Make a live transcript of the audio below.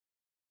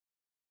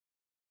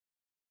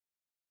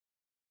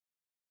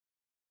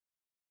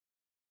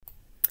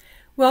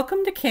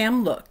Welcome to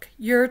Cam Look,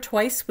 your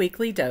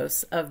twice-weekly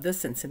dose of the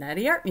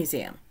Cincinnati Art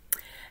Museum.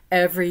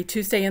 Every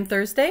Tuesday and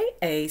Thursday,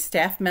 a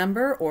staff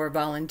member or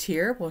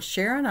volunteer will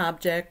share an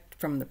object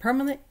from the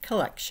permanent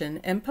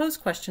collection and pose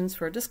questions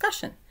for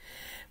discussion.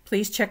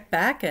 Please check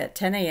back at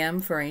 10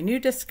 a.m. for a new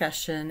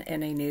discussion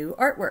and a new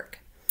artwork.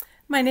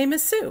 My name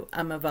is Sue.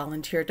 I'm a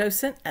volunteer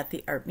docent at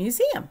the Art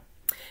Museum.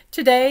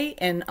 Today,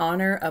 in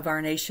honor of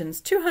our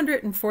nation's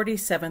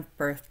 247th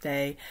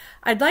birthday,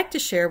 I'd like to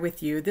share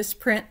with you this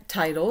print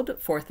titled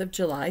 4th of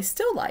July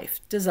Still Life,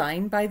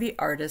 designed by the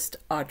artist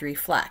Audrey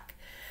Flack.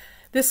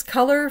 This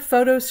color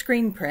photo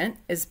screen print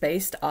is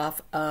based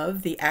off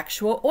of the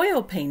actual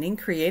oil painting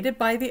created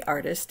by the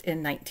artist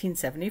in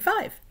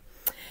 1975.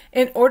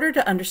 In order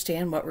to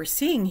understand what we're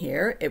seeing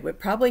here, it would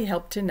probably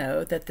help to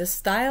know that this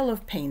style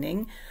of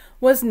painting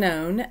was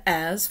known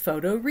as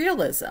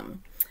photorealism.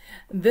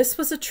 This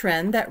was a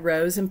trend that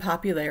rose in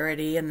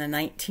popularity in the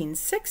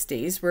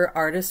 1960s, where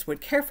artists would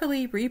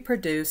carefully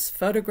reproduce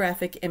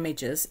photographic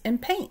images in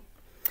paint.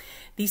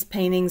 These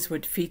paintings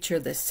would feature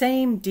the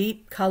same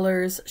deep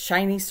colors,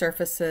 shiny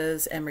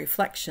surfaces, and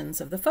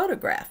reflections of the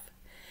photograph.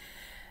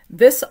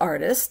 This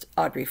artist,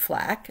 Audrey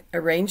Flack,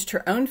 arranged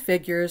her own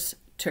figures,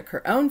 took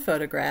her own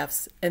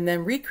photographs, and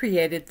then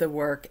recreated the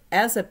work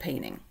as a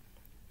painting.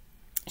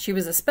 She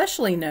was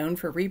especially known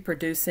for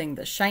reproducing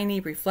the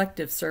shiny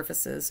reflective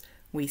surfaces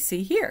we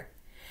see here.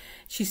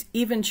 She's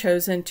even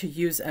chosen to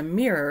use a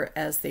mirror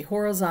as the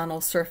horizontal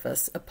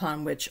surface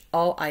upon which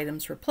all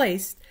items were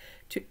placed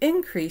to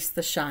increase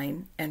the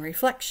shine and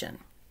reflection.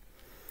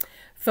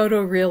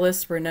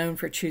 Photorealists were known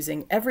for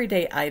choosing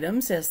everyday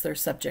items as their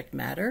subject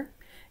matter.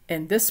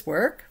 In this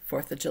work,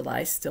 4th of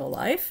July Still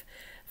Life,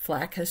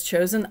 Flack has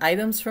chosen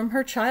items from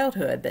her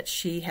childhood that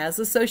she has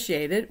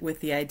associated with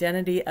the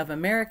identity of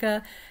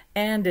America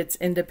and its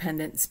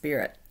independent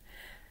spirit.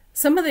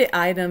 Some of the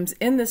items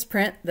in this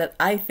print that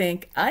I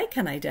think I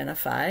can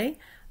identify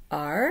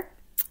are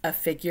a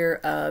figure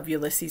of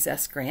Ulysses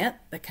S. Grant,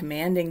 the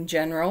commanding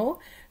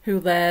general who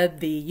led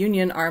the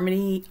Union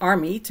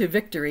Army to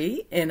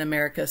victory in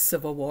America's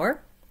Civil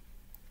War,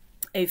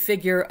 a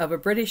figure of a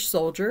British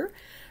soldier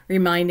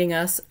reminding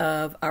us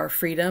of our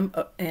freedom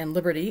and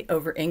liberty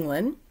over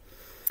England,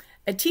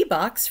 a tea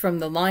box from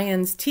the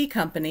Lyons Tea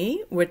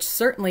Company, which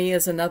certainly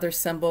is another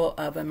symbol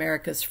of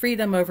America's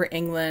freedom over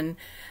England,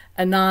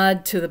 a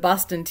nod to the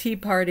Boston Tea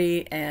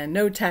Party and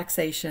no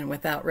taxation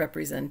without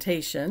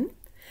representation.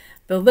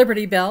 The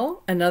Liberty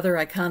Bell, another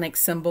iconic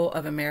symbol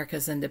of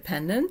America's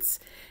independence.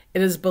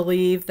 It is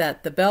believed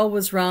that the bell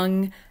was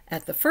rung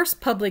at the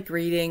first public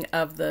reading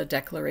of the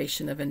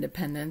Declaration of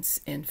Independence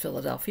in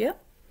Philadelphia.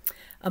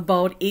 A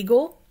bald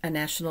eagle, a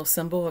national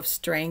symbol of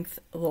strength,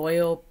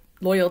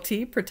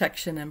 loyalty,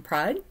 protection, and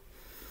pride.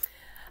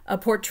 A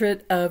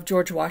portrait of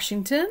George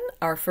Washington,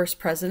 our first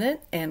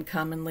president and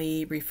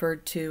commonly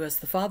referred to as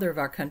the father of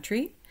our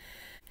country.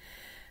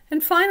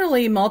 And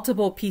finally,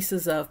 multiple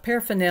pieces of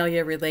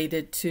paraphernalia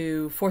related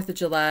to 4th of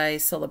July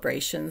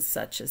celebrations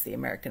such as the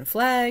American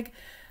flag,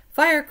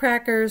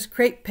 firecrackers,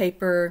 crepe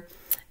paper,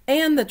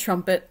 and the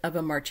trumpet of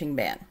a marching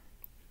band.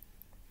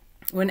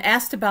 When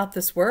asked about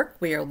this work,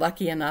 we are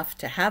lucky enough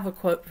to have a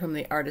quote from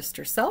the artist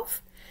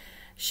herself.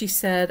 She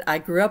said, "I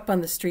grew up on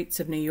the streets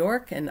of New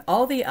York, and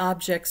all the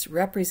objects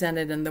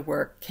represented in the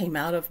work came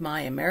out of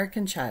my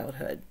American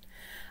childhood.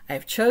 I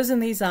have chosen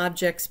these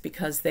objects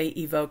because they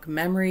evoke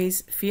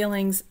memories,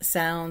 feelings,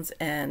 sounds,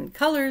 and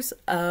colors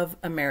of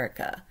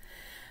America.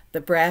 The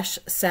brash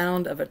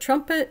sound of a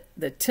trumpet,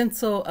 the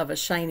tinsel of a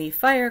shiny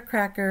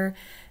firecracker,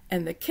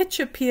 and the kitsch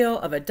appeal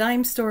of a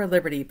dime store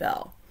Liberty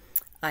Bell.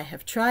 I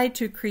have tried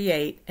to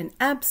create an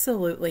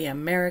absolutely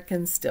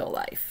American still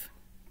life."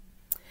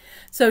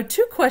 So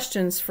 2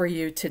 questions for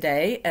you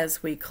today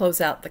as we close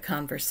out the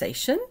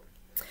conversation.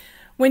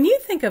 When you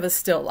think of a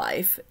still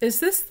life, is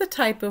this the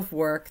type of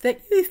work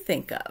that you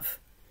think of?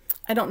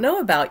 I don't know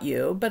about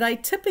you, but I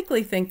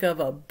typically think of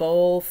a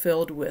bowl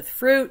filled with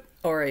fruit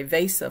or a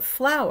vase of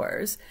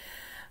flowers.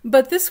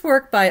 But this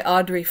work by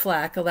Audrey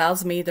Flack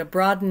allows me to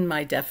broaden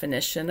my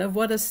definition of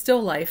what a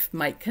still life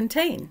might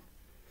contain.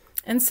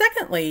 And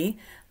secondly,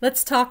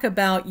 let's talk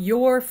about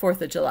your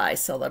 4th of July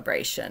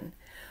celebration.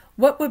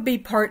 What would be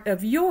part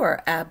of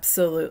your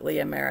absolutely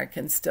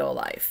American still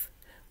life?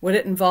 Would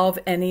it involve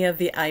any of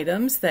the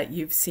items that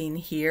you've seen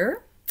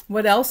here?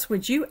 What else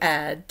would you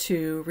add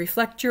to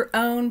reflect your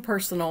own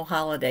personal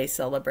holiday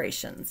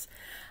celebrations?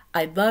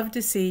 I'd love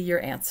to see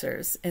your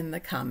answers in the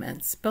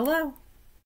comments below.